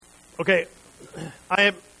Okay,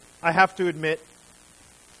 I have to admit,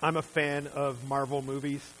 I'm a fan of Marvel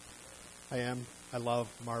movies. I am. I love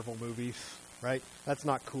Marvel movies, right? That's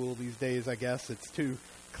not cool these days, I guess. It's too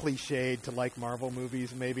cliched to like Marvel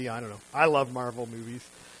movies, maybe. I don't know. I love Marvel movies.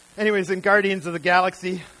 Anyways, in Guardians of the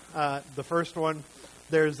Galaxy, the first one,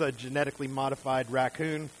 there's a genetically modified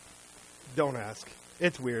raccoon. Don't ask.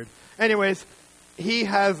 It's weird. Anyways, he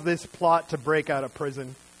has this plot to break out of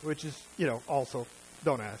prison, which is, also,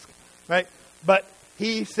 don't ask, right? But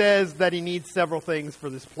he says that he needs several things for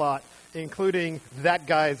this plot, including that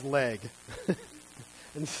guy's leg.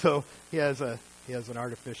 And so he has an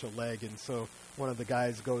artificial leg, and so one of the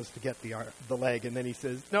guys goes to get the leg, and then he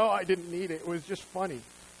says, "No, I didn't need it. It was just funny."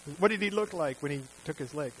 What did he look like when he took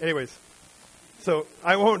his leg? Anyways, so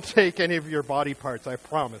I won't take any of your body parts, I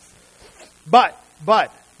promise. But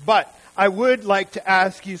I would like to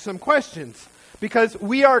ask you some questions, because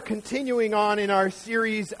we are continuing on in our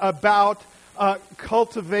series about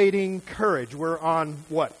cultivating courage. We're on,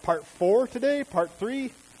 part 4 today? Part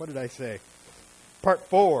 3? What did I say? Part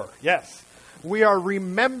 4, yes. We are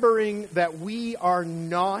remembering that we are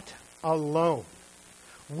not alone.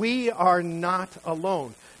 We are not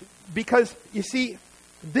alone. Because, you see,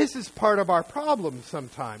 this is part of our problem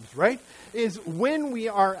sometimes, right? Is when we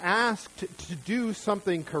are asked to do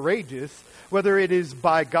something courageous, whether it is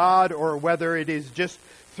by God or whether it is just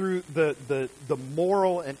through the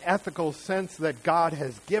moral and ethical sense that God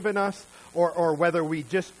has given us, or whether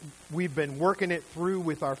we've been working it through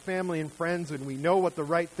with our family and friends and we know what the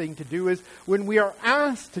right thing to do is, when we are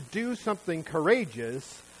asked to do something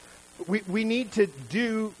courageous, we need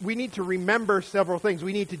to remember several things.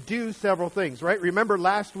 We need to do several things, right? Remember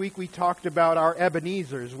last week we talked about our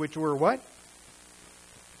Ebenezers, which were what?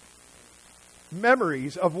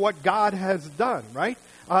 Memories of what God has done, right?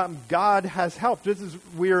 God has helped.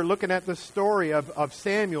 We are looking at the story of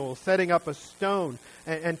Samuel setting up a stone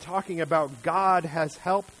and talking about God has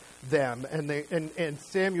helped them, and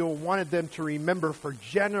Samuel wanted them to remember for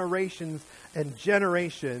generations and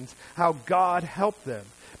generations how God helped them.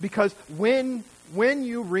 Because when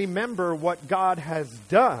you remember what God has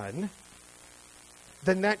done,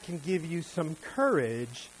 then that can give you some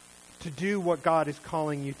courage to do what God is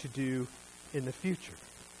calling you to do in the future.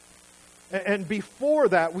 And before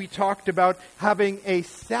that, we talked about having a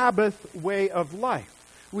Sabbath way of life.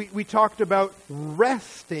 We talked about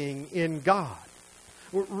resting in God.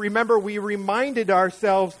 Remember, we reminded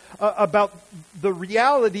ourselves about the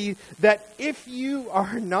reality that if you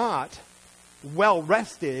are not well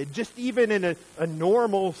rested, just even in a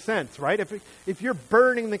normal sense, right? If you're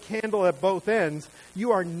burning the candle at both ends,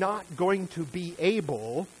 you are not going to be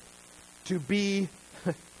able to be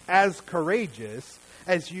as courageous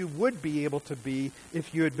as you would be able to be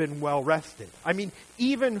if you had been well rested. I mean,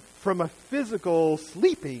 even from a physical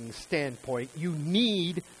sleeping standpoint, you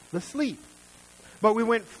need the sleep. But we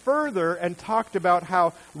went further and talked about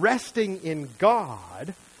how resting in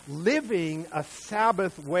God, living a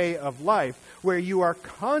Sabbath way of life where you are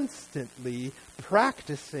constantly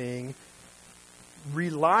practicing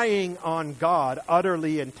relying on God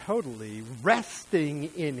utterly and totally,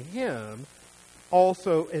 resting in Him,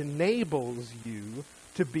 also enables you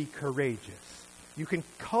to be courageous. You can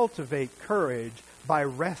cultivate courage by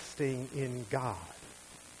resting in God.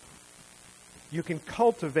 You can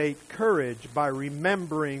cultivate courage by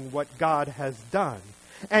remembering what God has done.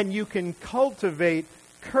 And you can cultivate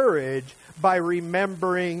courage by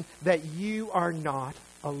remembering that you are not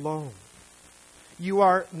alone. You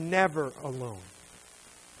are never alone.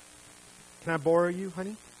 Can I borrow you,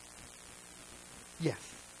 honey? Yes.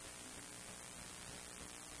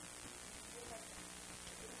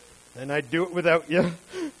 And I'd do it without you.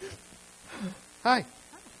 Hi.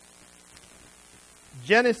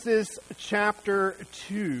 Genesis chapter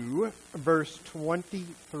 2, verse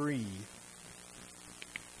 23.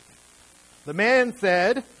 The man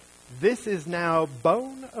said, "This is now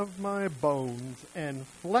bone of my bones and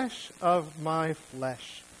flesh of my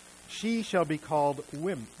flesh. She shall be called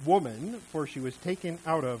woman, for she was taken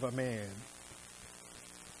out of a man."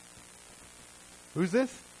 Who's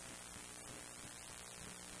this?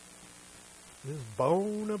 This is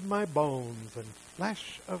bone of my bones and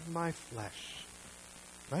flesh of my flesh.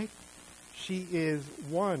 Right? She is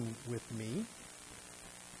one with me.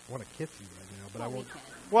 I want to kiss you right now, but I won't.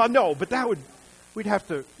 Well, no, but we'd have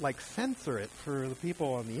to censor it for the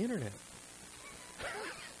people on the internet.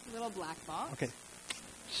 Little black box. Okay.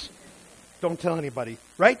 Don't tell anybody,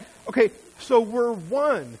 right? Okay, so we're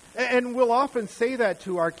one. And we'll often say that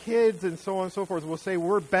to our kids and so on and so forth. We'll say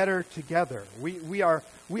we're better together. We are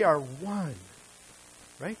one.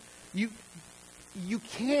 Right? You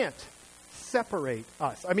can't separate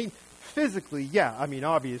us. I mean, physically, yeah, I mean,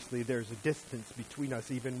 obviously there's a distance between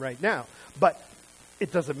us even right now, but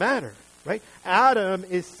it doesn't matter, right? Adam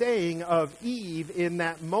is saying of Eve in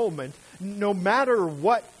that moment, no matter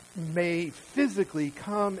what may physically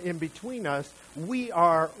come in between us, we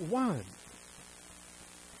are one.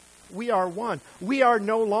 We are one. We are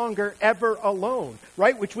no longer ever alone,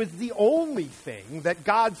 right? Which was the only thing that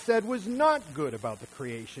God said was not good about the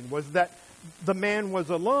creation, was that the man was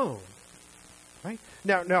alone, right?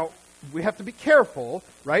 Now, we have to be careful,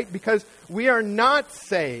 right? Because we are not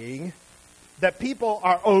saying that people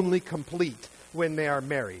are only complete when they are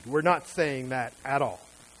married. We're not saying that at all,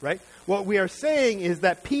 right? What we are saying is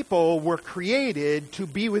that people were created to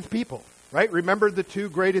be with people. Right? Remember the two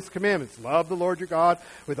greatest commandments. Love the Lord your God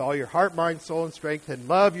with all your heart, mind, soul, and strength, and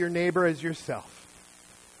love your neighbor as yourself.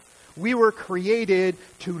 We were created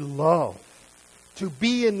to love, to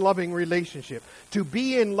be in loving relationship,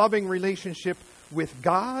 with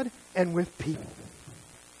God and with people.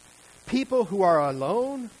 People who are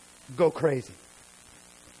alone go crazy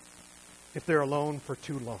if they're alone for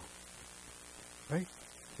too long. Right?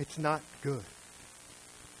 It's not good.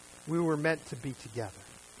 We were meant to be together.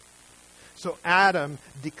 So Adam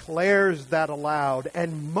declares that aloud,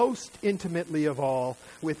 and most intimately of all,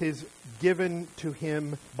 with his given to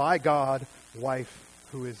him by God wife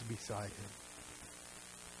who is beside him.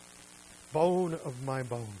 Bone of my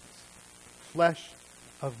bones, flesh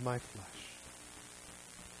of my flesh.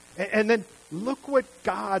 And then look what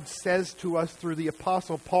God says to us through the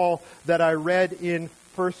Apostle Paul that I read in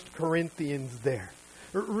 1 Corinthians there.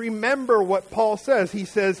 Remember what Paul says. He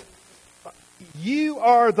says, you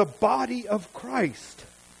are the body of Christ,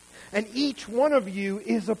 and each one of you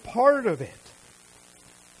is a part of it.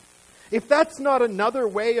 If that's not another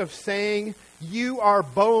way of saying, you are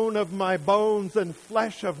bone of my bones and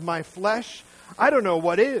flesh of my flesh, I don't know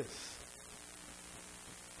what is.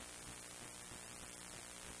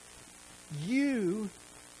 You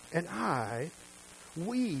and I,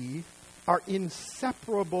 we are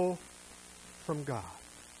inseparable from God.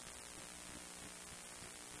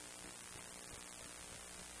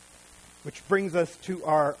 Which brings us to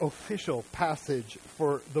our official passage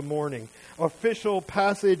for the morning. Official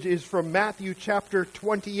passage is from Matthew chapter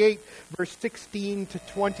 28, verse 16 to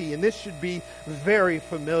 20. And this should be very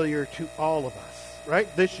familiar to all of us,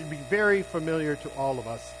 right? This should be very familiar to all of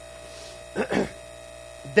us.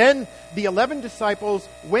 Then the 11 disciples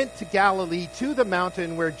went to Galilee to the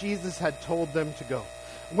mountain where Jesus had told them to go.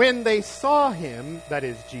 When they saw him, that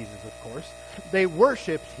is Jesus, of course, they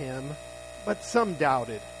worshipped him, but some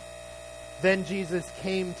doubted. Then Jesus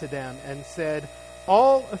came to them and said,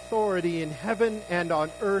 all authority in heaven and on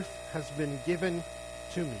earth has been given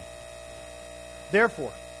to me.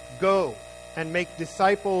 Therefore, go and make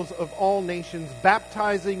disciples of all nations,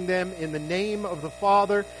 baptizing them in the name of the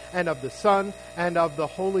Father and of the Son and of the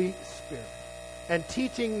Holy Spirit, and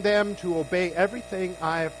teaching them to obey everything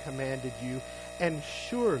I have commanded you. And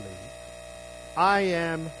surely I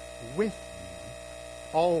am with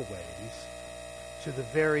you always, to the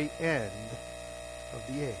very end of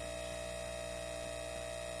the age.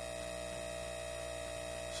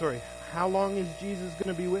 Sorry, how long is Jesus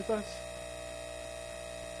going to be with us?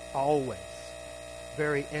 Always.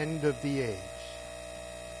 Very end of the age.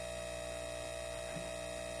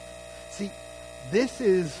 See, this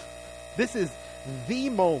is the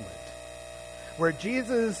moment where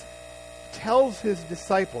Jesus tells his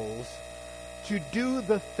disciples to do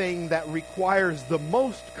the thing that requires the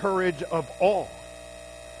most courage of all.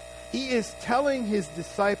 He is telling his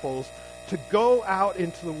disciples to go out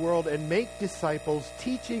into the world and make disciples,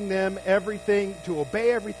 teaching them everything, to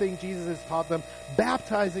obey everything Jesus has taught them,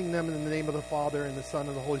 baptizing them in the name of the Father and the Son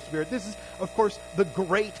and the Holy Spirit. This is, of course, the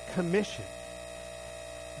Great Commission.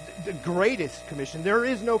 The greatest commission. There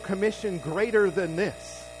is no commission greater than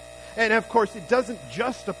this. And of course, it doesn't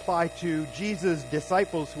just apply to Jesus'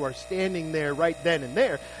 disciples who are standing there right then and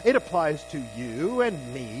there. It applies to you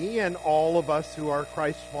and me and all of us who are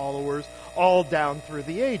Christ followers all down through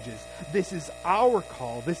the ages. This is our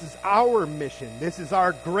call. This is our mission. This is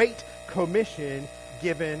our great commission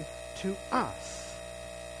given to us.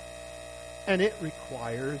 And it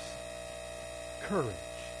requires courage.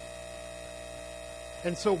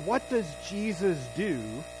 And so what does Jesus do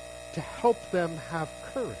to help them have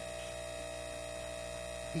courage?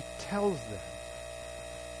 He tells them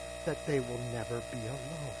that they will never be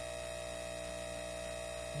alone.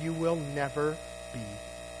 You will never be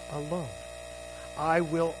alone. I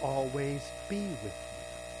will always be with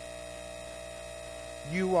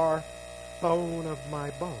you. You are bone of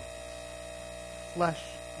my bones, flesh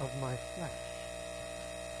of my flesh.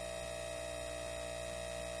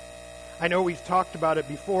 I know we've talked about it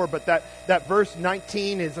before, but that verse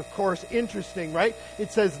 19 is, of course, interesting, right?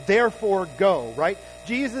 It says, therefore go, right?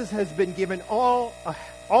 Jesus has been given all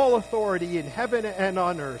authority in heaven and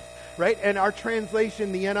on earth, right? And our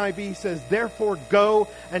translation, the NIV, says, therefore go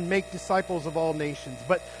and make disciples of all nations.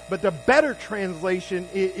 But the better translation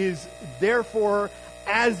is therefore,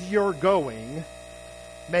 as you're going,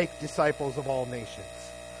 make disciples of all nations.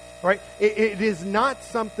 Right? It is not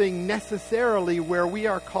something necessarily where we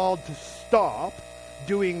are called to stop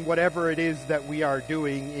doing whatever it is that we are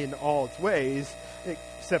doing in all its ways,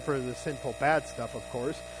 except for the sinful bad stuff, of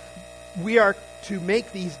course. We are to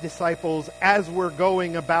make these disciples as we're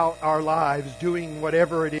going about our lives, doing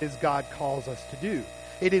whatever it is God calls us to do.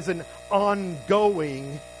 It is an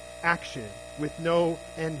ongoing action with no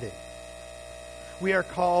ending. We are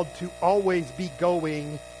called to always be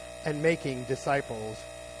going and making disciples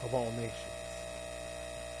of all nations.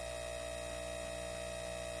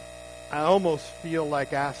 I almost feel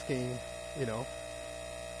like asking,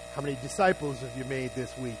 how many disciples have you made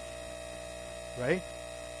this week? Right?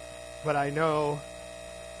 But I know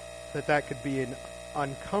that could be an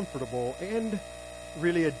uncomfortable and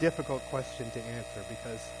really a difficult question to answer,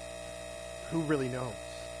 because who really knows?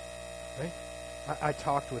 Right? I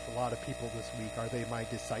talked with a lot of people this week. Are they my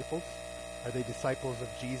disciples? Are they disciples of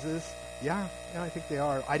Jesus? Yeah, I think they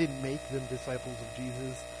are. I didn't make them disciples of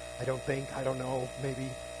Jesus. I don't know. Maybe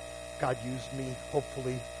God used me,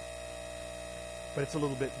 hopefully. But it's a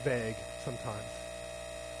little bit vague sometimes.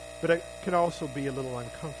 But it can also be a little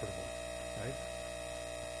uncomfortable, right?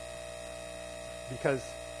 Because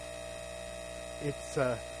it's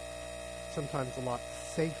sometimes a lot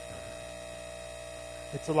safer.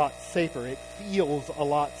 It's a lot safer. It feels a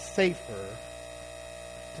lot safer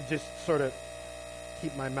to just sort of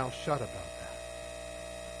keep my mouth shut about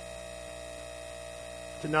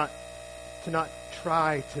that. To not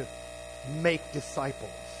try to make disciples.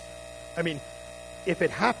 I mean, if it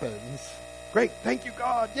happens, great, thank you,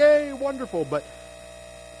 God, yay, wonderful. But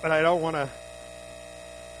I don't want to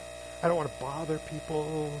bother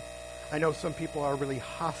people. I know some people are really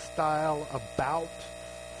hostile about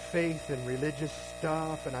faith and religious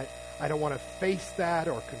stuff, and I don't want to face that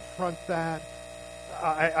or confront that.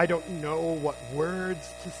 I don't know what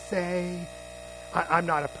words to say. I'm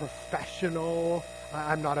not a professional.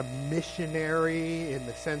 I'm not a missionary in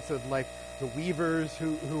the sense of like the weavers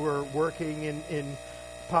who are working in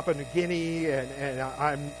Papua New Guinea, and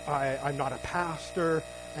I'm not a pastor,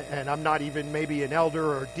 and I'm not even maybe an elder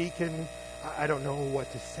or deacon. I don't know what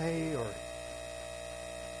to say,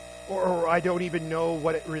 or I don't even know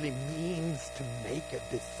what it really means to make a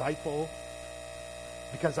disciple.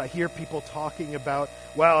 Because I hear people talking about,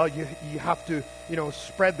 well, you have to,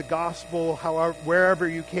 spread the gospel wherever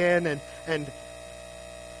you can, and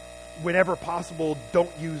whenever possible,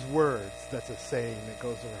 don't use words. That's a saying that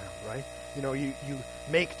goes around, right? You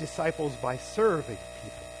make disciples by serving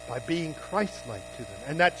people, by being Christ-like to them.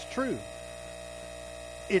 And that's true.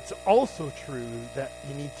 It's also true that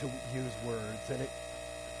you need to use words, and it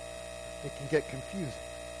can get confusing.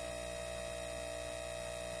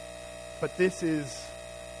 But this is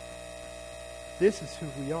who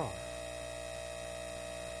we are.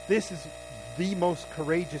 This is the most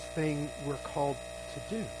courageous thing we're called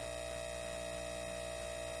to do.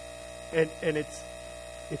 And it's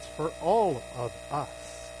for all of us.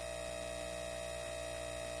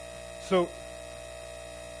 So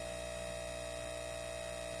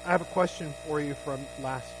I have a question for you from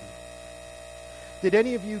last week. Did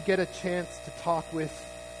any of you get a chance to talk with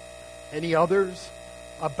any others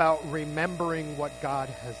about remembering what God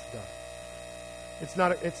has done? It's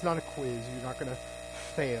not a quiz. You're not going to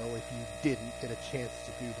fail if you didn't get a chance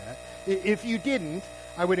to do that. If you didn't,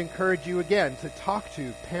 I would encourage you again to talk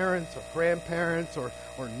to parents or grandparents or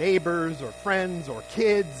neighbors or friends or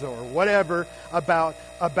kids or whatever about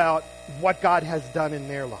what God has done in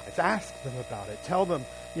their lives. Ask them about it. Tell them,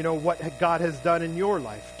 what God has done in your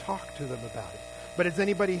life. Talk to them about it. But has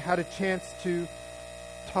anybody had a chance to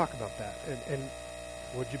talk about that? And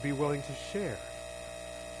would you be willing to share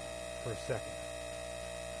for a second?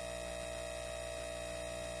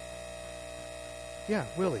 Yeah,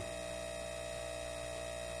 Willie.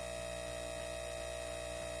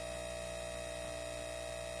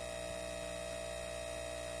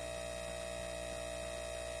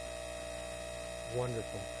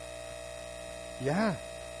 Wonderful. Yeah.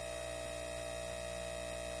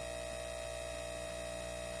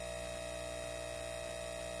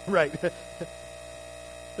 Right.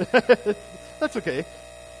 That's okay.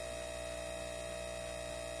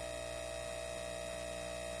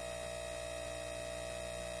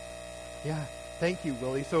 Yeah. Thank you,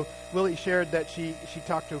 Willie. So Willie shared that she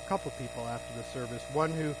talked to a couple people after the service. One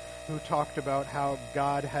who talked about how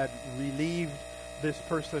God had relieved this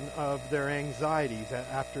person of their anxieties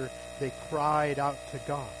after they cried out to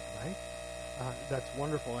God, right? That's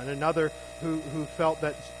wonderful. And another who felt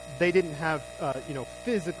that they didn't have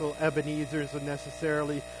physical Ebenezers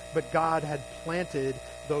necessarily, but God had planted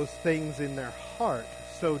those things in their heart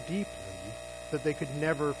so deeply that they could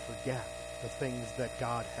never forget the things that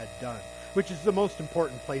God had done, which is the most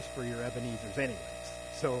important place for your Ebenezers anyways.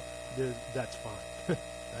 So that's fine,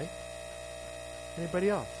 right? Anybody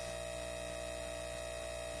else?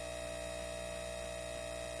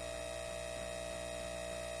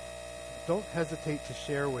 Don't hesitate to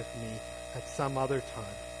share with me at some other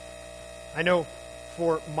time. I know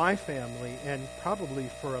for my family, and probably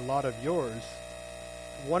for a lot of yours,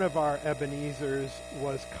 one of our Ebenezers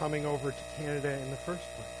was coming over to Canada in the first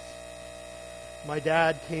place. My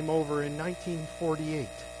dad came over in 1948.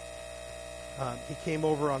 He came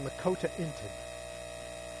over on the Kota Intin.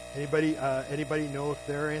 Anybody know if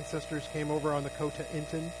their ancestors came over on the Kota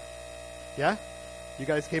Intin? Yeah? You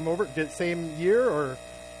guys came over? Did same year or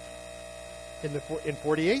in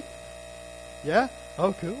 48? Yeah?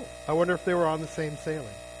 Oh, cool. I wonder if they were on the same sailing.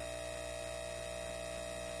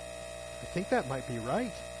 I think that might be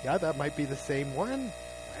right. Yeah, that might be the same one.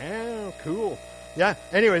 Wow, cool. Yeah,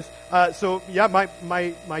 anyways,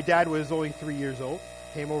 my dad was only 3 years old.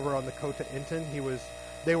 Came over on the Kota Intin.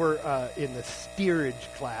 They were in the steerage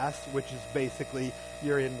class, which is basically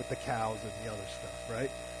you're in with the cows and the other stuff,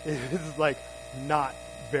 right? It's like not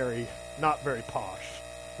very posh,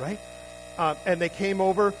 right? And they came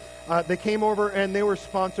over. And they were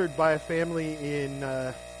sponsored by a family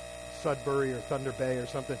in Sudbury or Thunder Bay or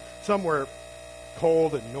somewhere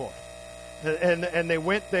cold and north. And they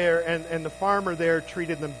went there, and the farmer there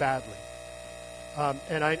treated them badly.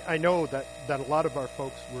 And I know that a lot of our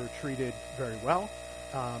folks were treated very well,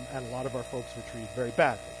 and a lot of our folks were treated very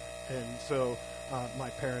badly. And so my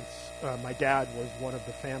dad was one of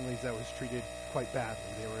the families that was treated quite badly.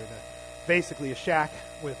 They were in basically a shack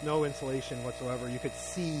with no insulation whatsoever. You could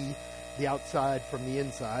see the outside from the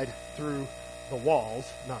inside through the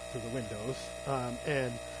walls, not through the windows.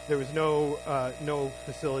 And there was no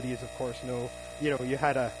facilities, of course. You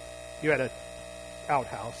had a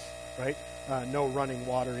outhouse, right? No running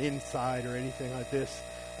water inside or anything like this.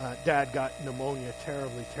 Dad got pneumonia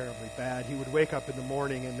terribly, terribly bad. He would wake up in the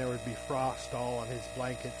morning and there would be frost all on his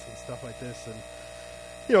blankets and stuff like this.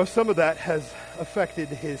 And some of that has affected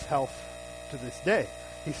his health to this day.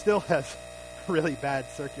 He still has really bad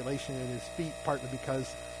circulation in his feet, partly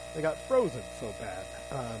because they got frozen so bad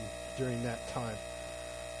during that time.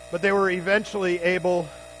 But they were eventually able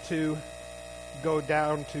to go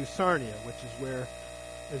down to Sarnia, which is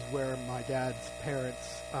where my dad's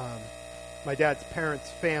parents'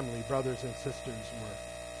 family, brothers and sisters were.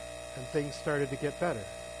 And things started to get better.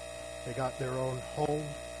 They got their own home.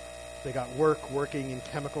 They got working in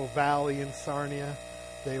Chemical Valley in Sarnia.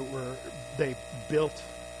 They built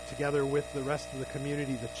together with the rest of the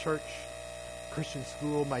community the church, Christian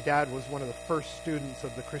school. My dad was one of the first students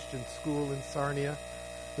of the Christian school in Sarnia.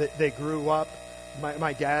 They grew up.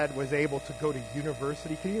 My dad was able to go to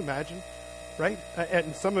university. Can you imagine? Right?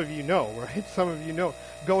 And some of you know, right? Some of you know.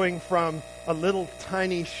 Going from a little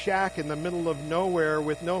tiny shack in the middle of nowhere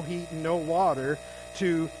with no heat and no water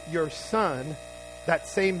to your son, that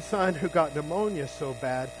same son who got pneumonia so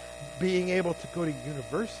bad, being able to go to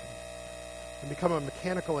university and become a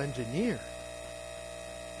mechanical engineer.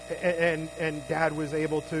 And Dad was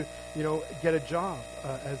able to, get a job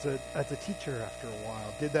as a teacher after a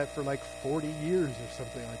while. Did that for like 40 years or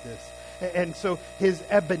something like this. And so his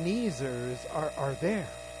Ebenezers are there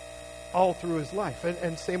all through his life.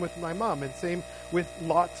 And same with my mom, and same with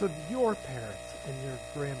lots of your parents and your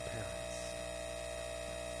grandparents.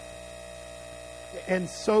 And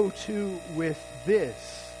so too with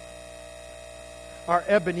this. Our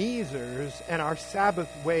Ebenezers and our Sabbath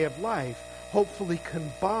way of life hopefully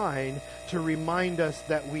combine to remind us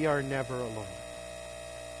that we are never alone.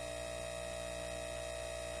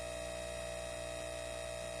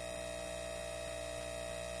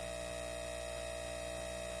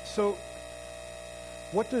 So,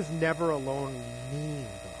 what does never alone mean,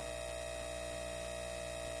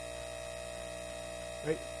 though?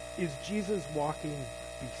 Right? Is Jesus walking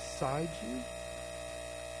beside you?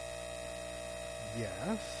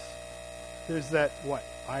 Yes. There's that,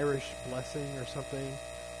 Irish blessing or something?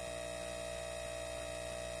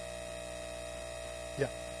 Yeah.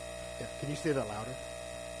 Can you say that louder?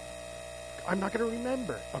 I'm not going to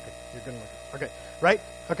remember. Okay, you're going to look. Okay, right?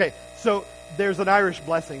 Okay, so there's an Irish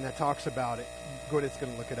blessing that talks about it. Gwyneth's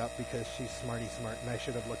going to look it up because she's smarty smart, and I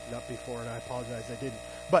should have looked it up before, and I apologize I didn't.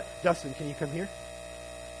 But, Dustin, can you come here?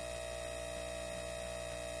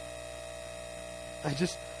 I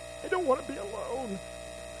don't want to be alone.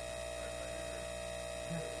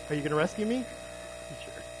 Are you going to rescue me?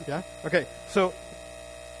 Sure. Yeah? Okay, so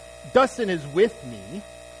Dustin is with me,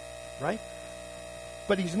 right?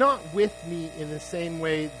 But he's not with me in the same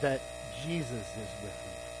way that Jesus is with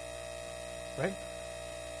me. Right?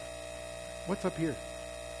 What's up here?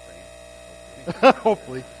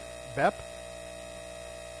 Hopefully. Bep?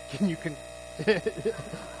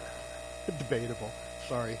 Debatable.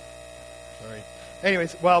 Sorry.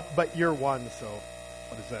 Anyways, well, but you're one, so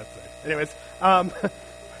what does that say? Anyways,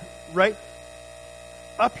 right?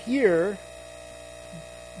 Up here,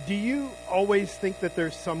 do you always think that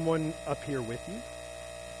there's someone up here with you?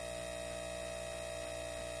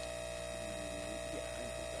 Yeah, I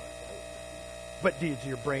think God's always with me. But does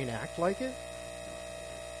your brain act like it?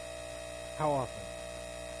 How often?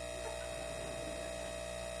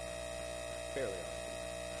 Fairly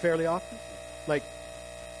often. Fairly often? Like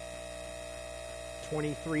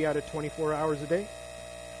 23 out of 24 hours a day?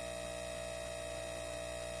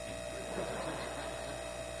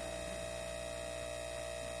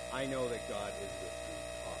 I know that God is with me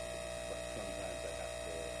often, but sometimes I have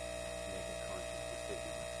to make a conscious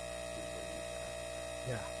decision to believe that.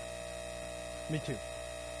 Yeah. Me too.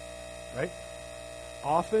 Right?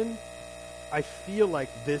 Often, I feel like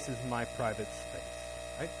this is my private space.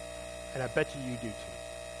 Right? And I bet you do too.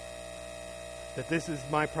 That this is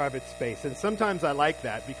my private space. And sometimes I like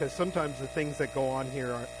that because sometimes the things that go on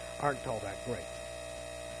here aren't all that great.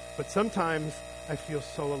 But sometimes I feel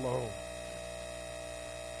so alone.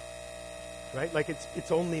 Right? Like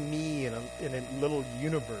it's only me in a little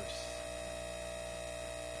universe.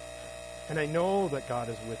 And I know that God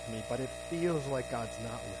is with me, but it feels like God's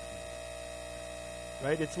not with me.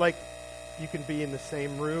 Right? It's like you can be in the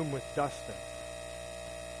same room with Dustin.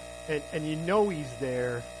 And you know he's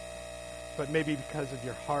there, but maybe because of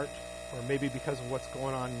your heart, or maybe because of what's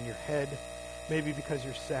going on in your head, maybe because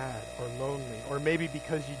you're sad or lonely, or maybe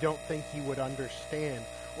because you don't think he would understand,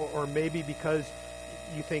 or maybe because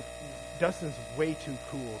you think Dustin's way too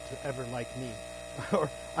cool to ever like me, or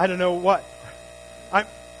I don't know what. I'm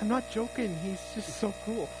not joking. He's just so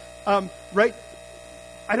cool, right?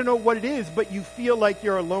 I don't know what it is, but you feel like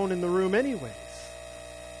you're alone in the room anyways.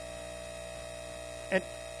 And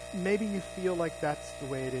maybe you feel like that's the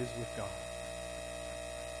way it is with God.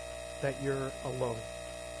 That you're alone.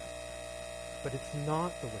 But it's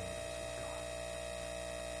not the way it is with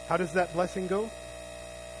God. How does that blessing go?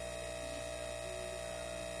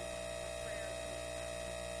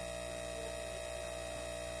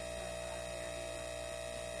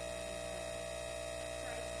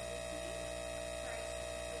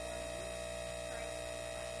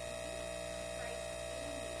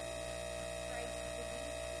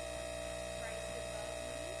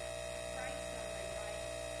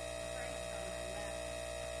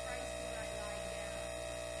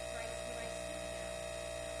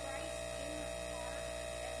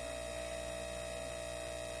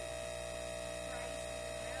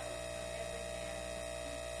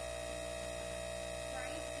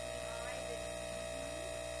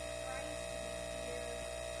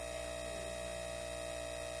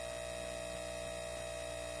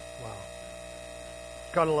 Wow.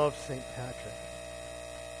 Gotta love St. Patrick.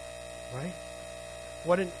 Right?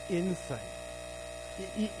 What an insight.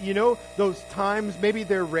 You know, those times, maybe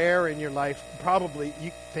they're rare in your life. Probably.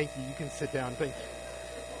 Thank you. You can sit down.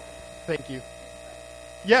 Thank you.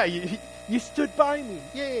 Yeah, you stood by me.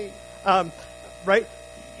 Yay. Right?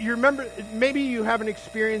 You remember, maybe you haven't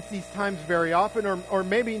experienced these times very often, or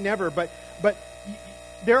maybe never, but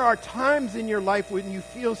there are times in your life when you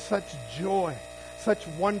feel such joy, such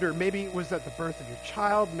wonder. Maybe it was at the birth of your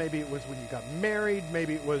child. Maybe it was when you got married.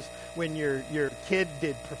 Maybe it was when your kid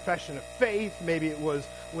did profession of faith. Maybe it was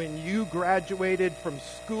when you graduated from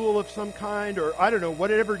school of some kind, or I don't know,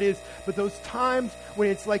 whatever it is. But those times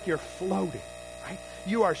when it's like you're floating, right?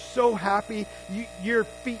 You are so happy. Your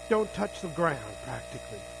feet don't touch the ground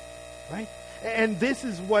practically, right? And this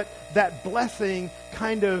is what that blessing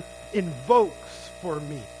kind of invokes for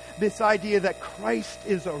me. This idea that Christ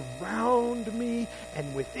is around me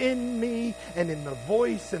and within me and in the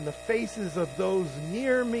voice and the faces of those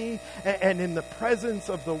near me and in the presence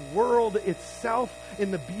of the world itself,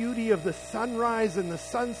 in the beauty of the sunrise and the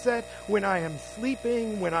sunset, when I am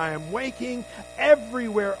sleeping, when I am waking,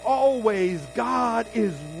 everywhere, always, God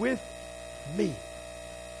is with me.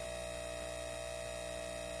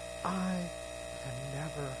 I am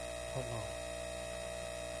never alone.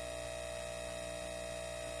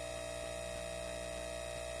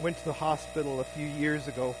 went to the hospital a few years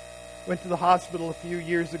ago.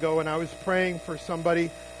 And I was praying for somebody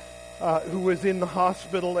who was in the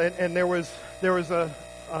hospital, and there was a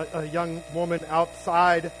young woman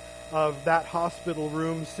outside of that hospital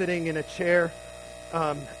room sitting in a chair,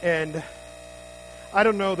 and I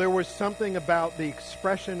don't know, there was something about the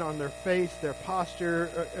expression on their face, their posture,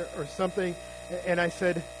 or something, and I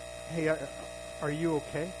said, "Hey, are you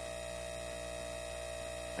okay?"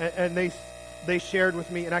 And they shared with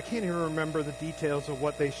me, and I can't even remember the details of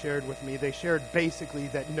what they shared with me. They shared basically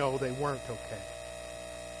that no, they weren't okay.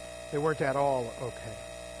 They weren't at all okay.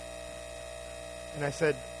 And I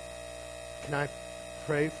said, "Can I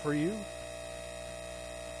pray for you?"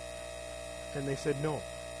 And they said, "No." I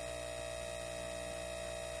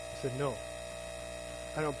said, "No,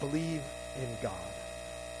 I don't believe in God.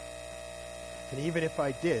 And even if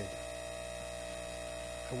I did,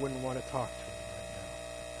 I wouldn't want to talk to him right now."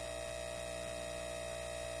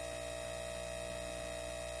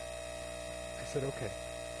 I said, "Okay.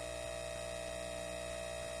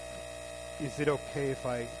 Is it okay if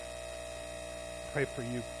I pray for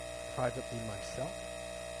you privately myself,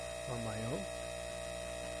 on my own?"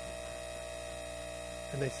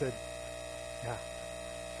 And they said, "Yeah."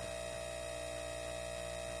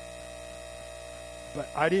 But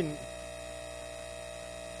I didn't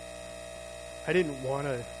want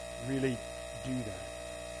to really do that.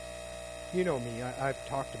 You know me, I've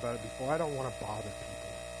talked about it before. I don't want to bother people.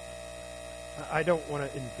 I don't want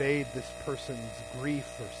to invade this person's grief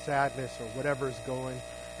or sadness or whatever's going.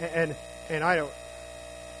 And I don't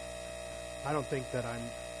think that I'm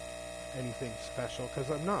anything special, because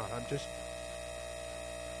I'm not.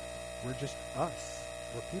 We're just us.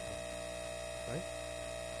 We're people, right?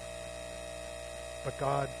 But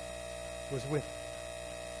God was with me.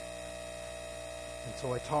 And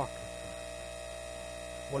so I talked with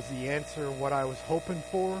her. Was the answer what I was hoping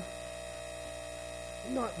for?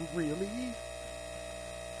 Not really.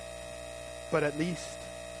 But at least,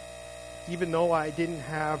 even though I didn't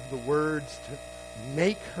have the words to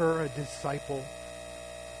make her a disciple,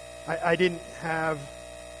 I didn't have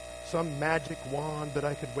some magic wand that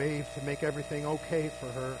I could wave to make everything okay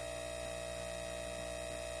for her.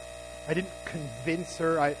 I didn't convince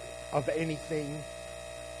her of anything.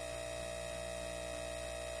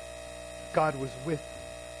 God was with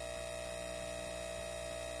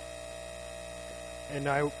me. And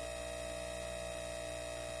I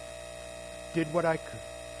did what I could.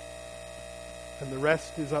 And the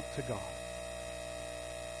rest is up to God.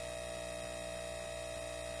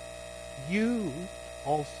 You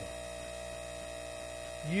also.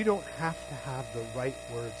 You don't have to have the right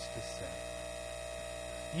words to say.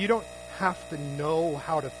 You don't have to know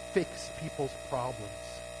how to fix people's problems.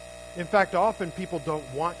 In fact, often people don't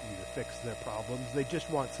want you to fix their problems. They just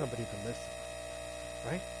want somebody to listen.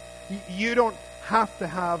 Right? You don't have to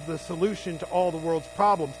have the solution to all the world's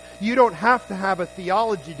problems. You don't have to have a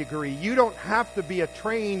theology degree. You don't have to be a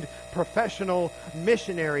trained professional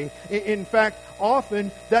missionary. In fact,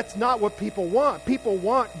 often that's not what people want. People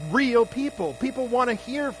want real people. People want to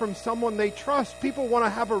hear from someone they trust. People want to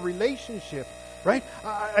have a relationship. Right?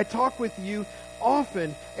 I talk with you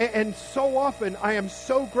often, and so often I am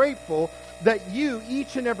so grateful that you,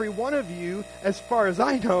 each and every one of you, as far as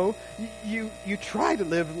I know, you try to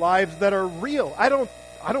live lives that are real. I don't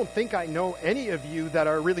think I know any of you that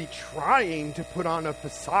are really trying to put on a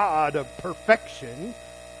facade of perfection.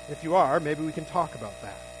 If you are, maybe we can talk about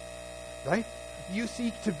that. Right? You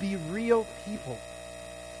seek to be real people.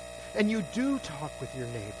 And you do talk with your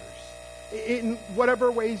neighbors in whatever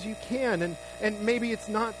ways you can. And maybe it's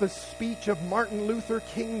not the speech of Martin Luther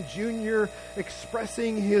King Jr.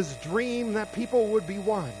 expressing his dream that people would be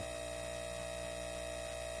one.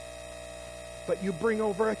 But you bring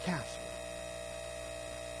over a casserole.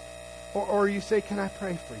 Or you say, "Can I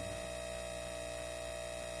pray for you?"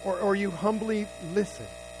 Or you humbly listen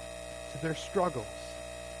to their struggles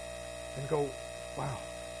and go, "Wow,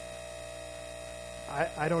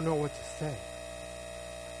 I don't know what to say.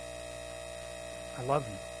 I love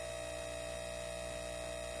you."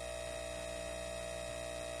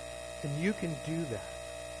 And you can do that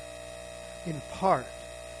in part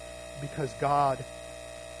because God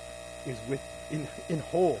is with you. In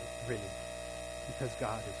whole, really, because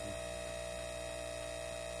God is with you.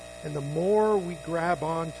 And the more we grab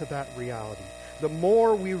on to that reality, the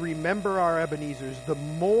more we remember our Ebenezers, the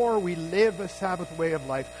more we live a Sabbath way of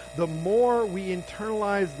life, the more we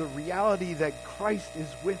internalize the reality that Christ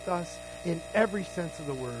is with us in every sense of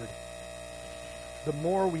the word, the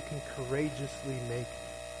more we can courageously make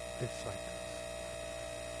disciples.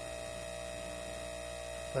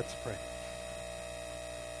 Let's pray.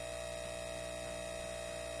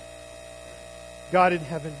 God in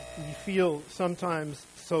heaven, we feel sometimes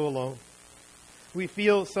so alone. We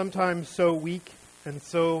feel sometimes so weak and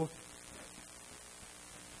so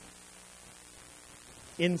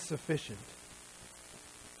insufficient.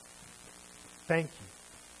 Thank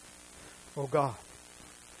you, oh God,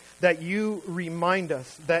 that you remind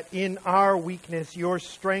us that in our weakness your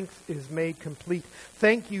strength is made complete.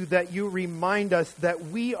 Thank you that you remind us that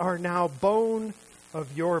we are now bone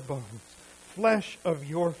of your bones, flesh of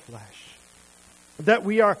your flesh, that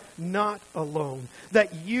we are not alone,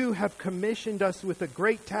 that you have commissioned us with a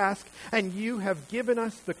great task, and you have given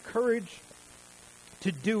us the courage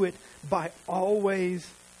to do it by always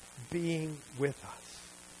being with us.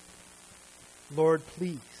 Lord,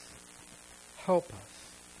 please help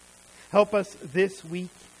us. Help us this week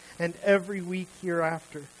and every week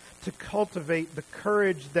hereafter to cultivate the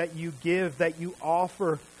courage that you give, that you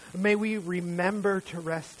offer. May we remember to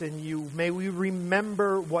rest in you. May we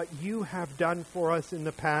remember what you have done for us in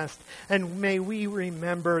the past. And may we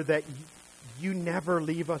remember that you never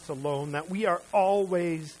leave us alone, that we are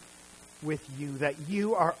always with you, that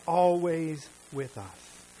you are always with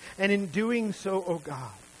us. And in doing so, oh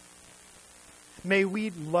God, may we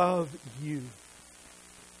love you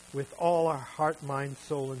with all our heart, mind,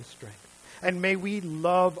 soul, and strength. And may we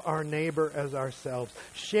love our neighbor as ourselves,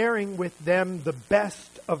 sharing with them the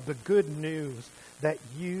best of the good news that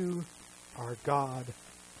you are God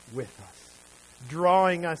with us,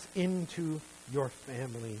 drawing us into your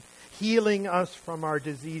family, healing us from our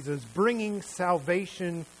diseases, bringing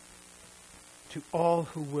salvation to all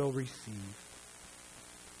who will receive.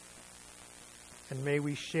 And may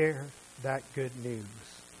we share that good news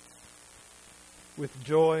with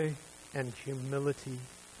joy and humility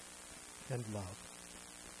and love.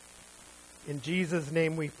 In Jesus'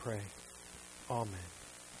 name we pray. Amen.